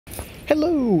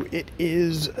Hello, it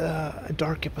is a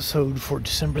dark episode for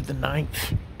December the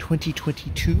 9th,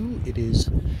 2022. It is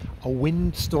a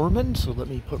windstorming, so let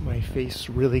me put my face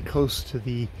really close to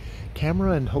the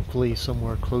camera and hopefully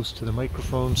somewhere close to the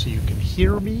microphone so you can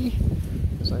hear me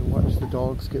as I watch the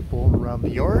dogs get blown around the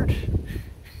yard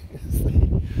as they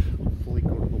hopefully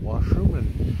go to the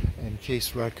washroom and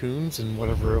chase raccoons and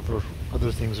whatever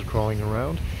other things are crawling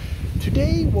around.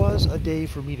 Today was a day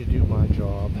for me to do my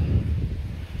job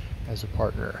as a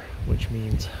partner, which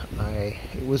means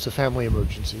it was a family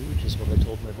emergency, which is what I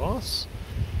told my boss,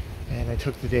 and I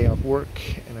took the day off work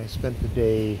and I spent the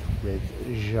day with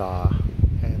Ja,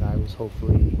 and I was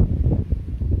hopefully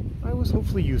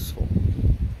useful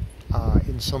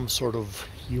in some sort of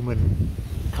human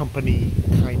company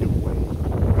kind of way,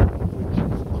 which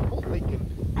is all I can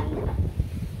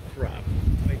crap.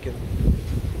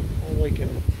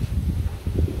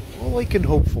 All I can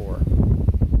hope for.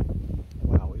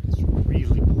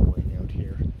 Really blowing out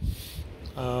here.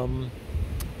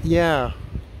 Yeah.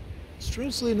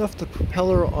 Strangely enough, the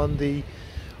propeller on the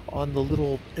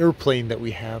little airplane that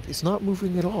we have is not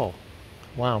moving at all.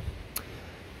 Wow.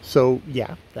 So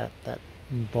yeah, that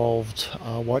involved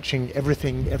watching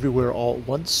Everything Everywhere All at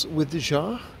Once with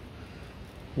Ja,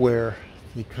 where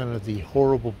the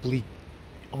horrible bleak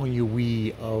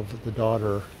ennui of the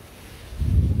daughter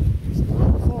is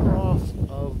not far off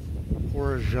of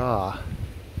poor Ja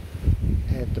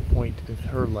at the point of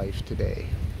her life today.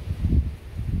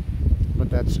 But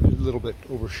that's a little bit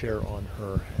overshare on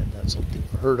her, and that's something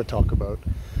for her to talk about.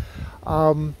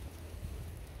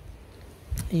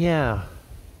 Yeah,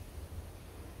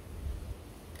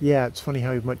 it's funny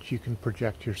how much you can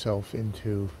project yourself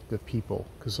into the people,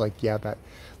 because that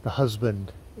the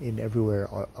husband in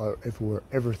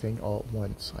Everything All at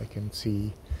Once, I can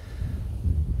see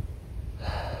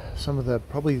some of the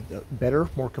probably better,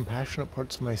 more compassionate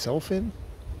parts of myself in.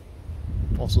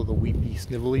 Also the weepy,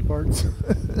 snivelly parts.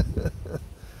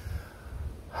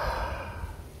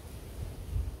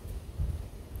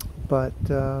 But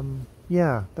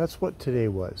yeah, that's what today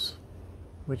was,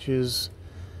 which is,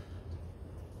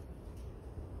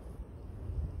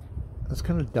 that's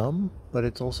kind of dumb, but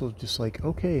it's also just like,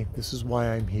 okay, this is why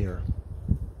I'm here.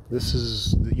 This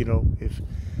is,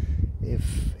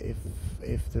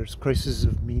 if there's crisis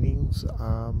of meanings,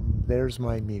 there's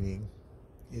my meaning,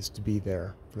 is to be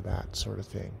there for that sort of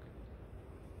thing.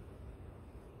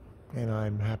 And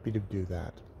I'm happy to do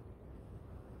that.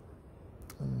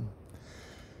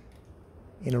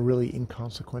 In a really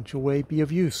inconsequential way, be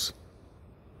of use.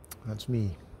 That's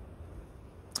me.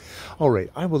 Alright,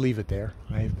 I will leave it there.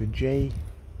 I have been Jay,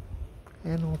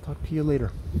 and I'll talk to you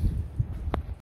later.